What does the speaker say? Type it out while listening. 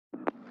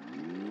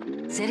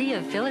City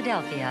of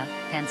Philadelphia,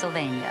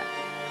 Pennsylvania.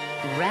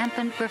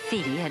 Rampant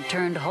graffiti had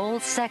turned whole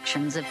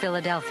sections of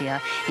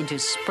Philadelphia into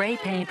spray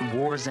paint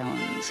war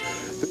zones.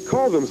 They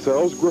call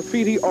themselves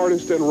graffiti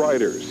artists and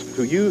writers,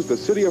 who use the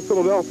city of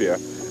Philadelphia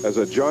as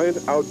a giant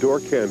outdoor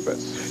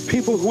canvas.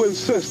 People who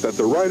insist that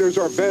the writers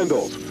are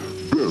vandals,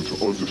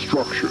 bent on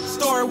destruction.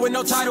 Story with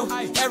no title,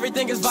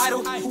 everything is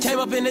vital. Came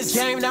up in this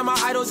game, now my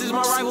idols is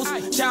my rivals.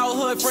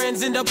 Childhood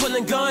friends end up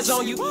pulling guns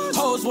on you.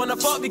 Hoes wanna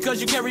fuck because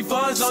you carry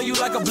funds on you.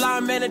 Like a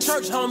blind man in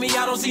church, homie,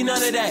 I don't see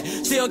none of that.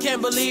 Still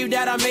can't believe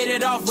that I made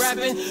it off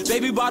rapping.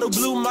 Baby bottle,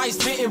 blue mic,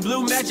 spitting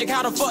blue magic.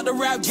 How the fuck the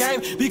rap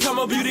game become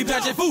a beauty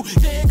pageant? Fool,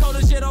 getting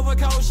colder shit over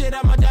cold shit.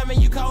 At my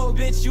diamond, you cold,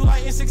 bitch. You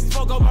like in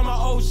 64, go by my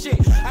old shit.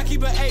 I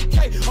keep an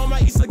AK on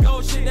my East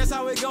Coast shit. That's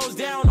how it goes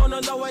down on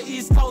the lower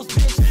East Coast,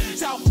 bitch.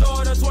 South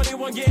Florida,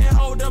 21, getting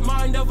older.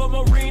 Mind of a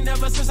Marine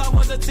ever since I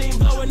was a teen.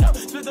 Blowing up,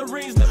 spit the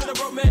rings, living a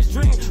broke man's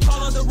dream.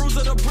 Follow the rules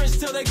of the prince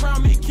till they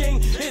crown me king.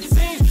 It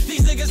seems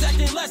these niggas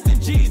acting less than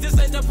G's. This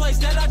ain't the place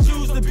that I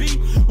choose to be,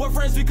 where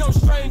friends become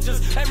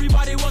strangers.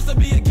 Everybody wants to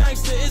be a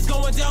gangster. It's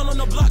going down on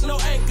the block, no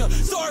anchor.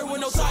 Story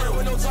with no title,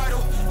 with no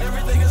title.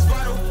 Everything is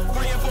vital.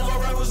 Praying for my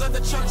rivals at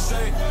the church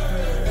say.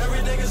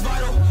 Everything is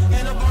vital.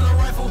 End up on a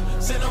rifle.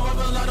 Send them up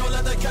a lot, don't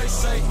let the case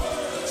say.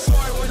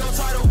 Story with no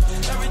title.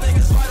 Everything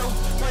is vital.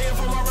 Praying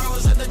for my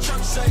rivals at the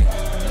church say.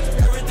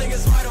 Everything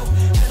is vital.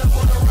 End up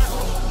on a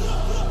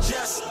rifle.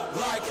 Just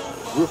like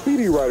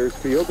Graffiti writers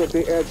feel that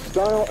they add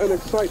style and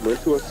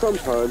excitement to a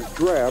sometimes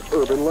drab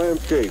urban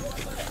landscape.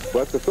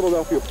 But the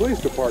Philadelphia Police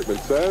Department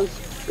says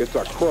it's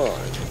a crime.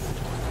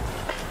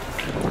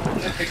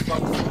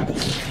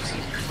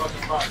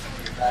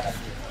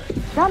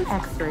 Some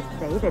experts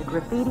say that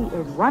graffiti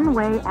is one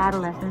way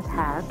adolescents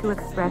have to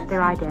express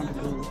their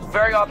identity.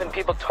 Very often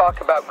people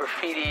talk about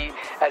graffiti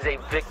as a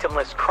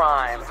victimless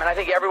crime, and I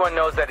think everyone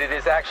knows that it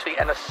is actually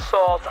an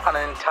assault on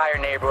an entire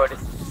neighborhood.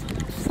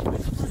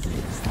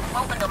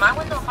 What window? My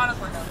window or Fana's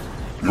window?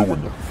 Your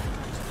window.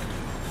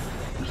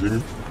 You see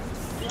me?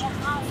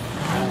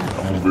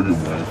 I'm on video,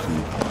 man.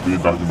 See,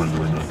 being documented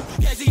right now.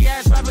 Gassy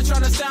ass rapper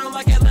trying to sound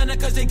like Atlanta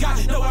cause they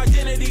got no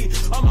identity.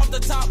 I'm off the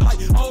top like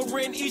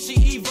Oren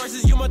Ishii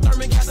versus Uma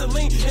Thurman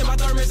gasoline in my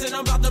thermos, and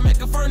I'm about to make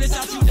a furnace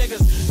out you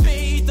niggas. Spit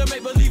ether,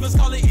 make believers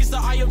call it Easter.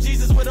 I am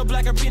Jesus with a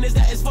blacker penis,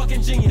 that is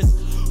fucking genius.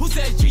 Who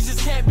says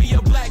Jesus can't be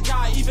a black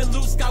guy? Even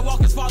Luke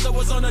Skywalker's father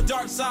was on the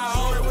dark side.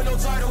 Hold it with no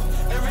title,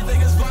 everything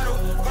is vital.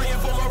 Praying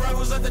for my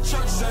rivals at the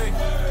church say.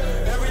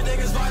 Everything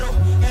is vital,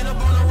 end up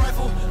on a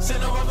rifle.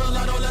 Send them up a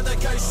lot, don't let the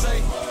case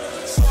say.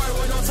 Story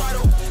with no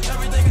title,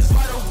 everything is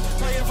vital.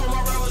 Praying for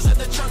my rivals at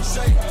the church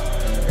say.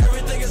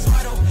 Everything is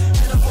vital,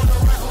 end up on a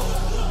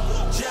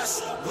rifle.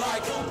 Just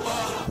like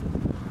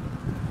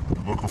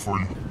Looking for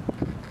you.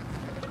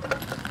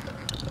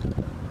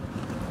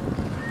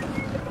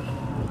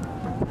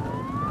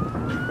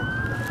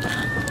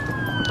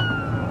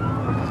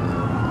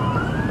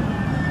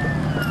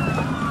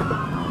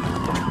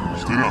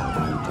 Stay down.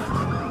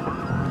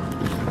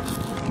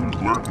 He's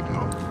lurking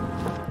now.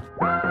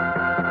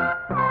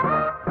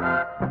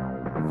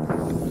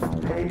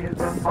 Hey, is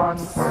it fun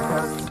or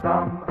just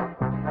dumb?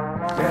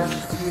 Yes,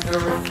 either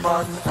it's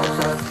fun or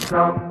just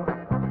dumb.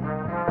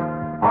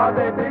 Are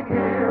they big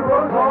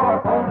heroes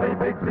or only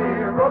big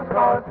zeros?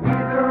 Cause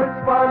either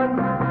it's fun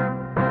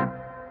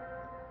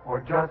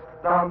or just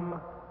dumb.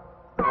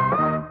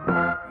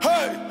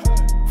 Hey!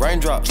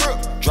 Raindrop,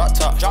 drop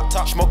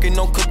top, smoking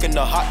on cooking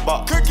the hot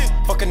box.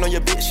 Fucking on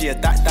your bitch, yeah,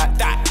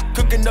 that.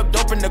 Cooking up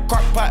dope in the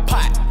crock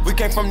pot. We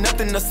came from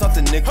nothing to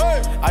something, nigga.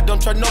 Hey. I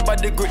don't try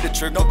nobody, grip the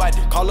trick. Nobody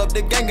call up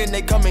the gang and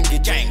they come and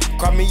get gang.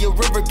 Cry me a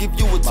river, give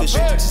you a tissue.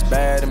 My bitch is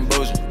bad and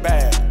boujee,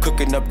 bad.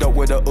 Cooking up dope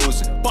with a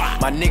Uzi.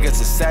 My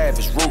niggas is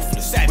savage,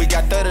 ruthless. We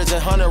got 30s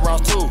and 100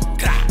 rounds too.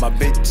 My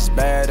bitch is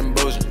bad and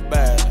boujee,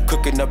 bad.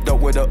 Cooking up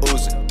dope with a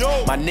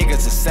Uzi. My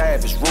niggas is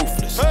savage,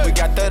 ruthless. We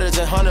got 30s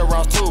and 100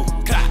 rounds too.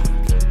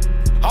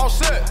 All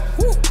set.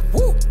 Woo,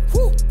 woo,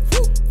 woo,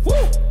 woo,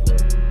 woo.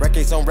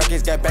 Records on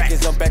records, got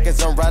backers on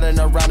backers. I'm riding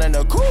around in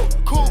a cool.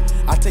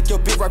 I take your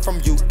bitch right from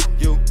you.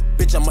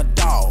 Bitch, I'm a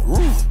dog.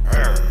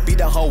 Beat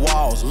down her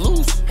walls,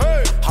 loose.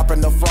 Hey. Hop in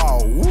the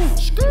fall. Woo.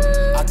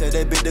 I tell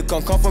that bitch to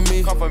come for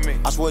me.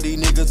 I swear these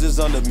niggas is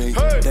under me.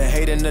 Hey. The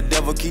hate and the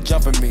devil keep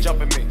jumping me.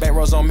 Back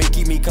rows on me,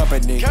 keep me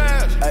company.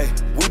 Hey,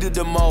 we did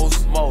the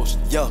most.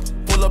 Yeah.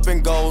 Pull up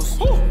and goes.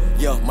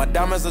 Yeah, my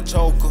diamonds a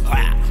choker.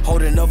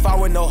 Holding up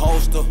out with no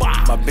holster.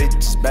 My bitch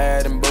is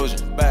bad and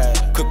boujee,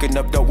 bad. Cooking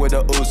up dope with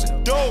a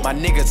Uzi. My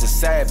niggas is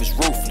savage,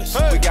 ruthless.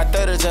 We got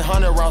 30s and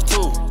 100 rounds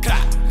too.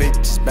 Bitch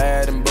is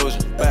bad and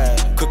boujee,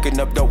 bad. Cooking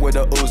up dope with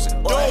a Uzi.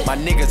 My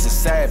niggas is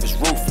savage,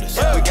 ruthless.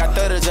 We got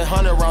 30s and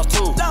 100 rounds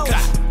too.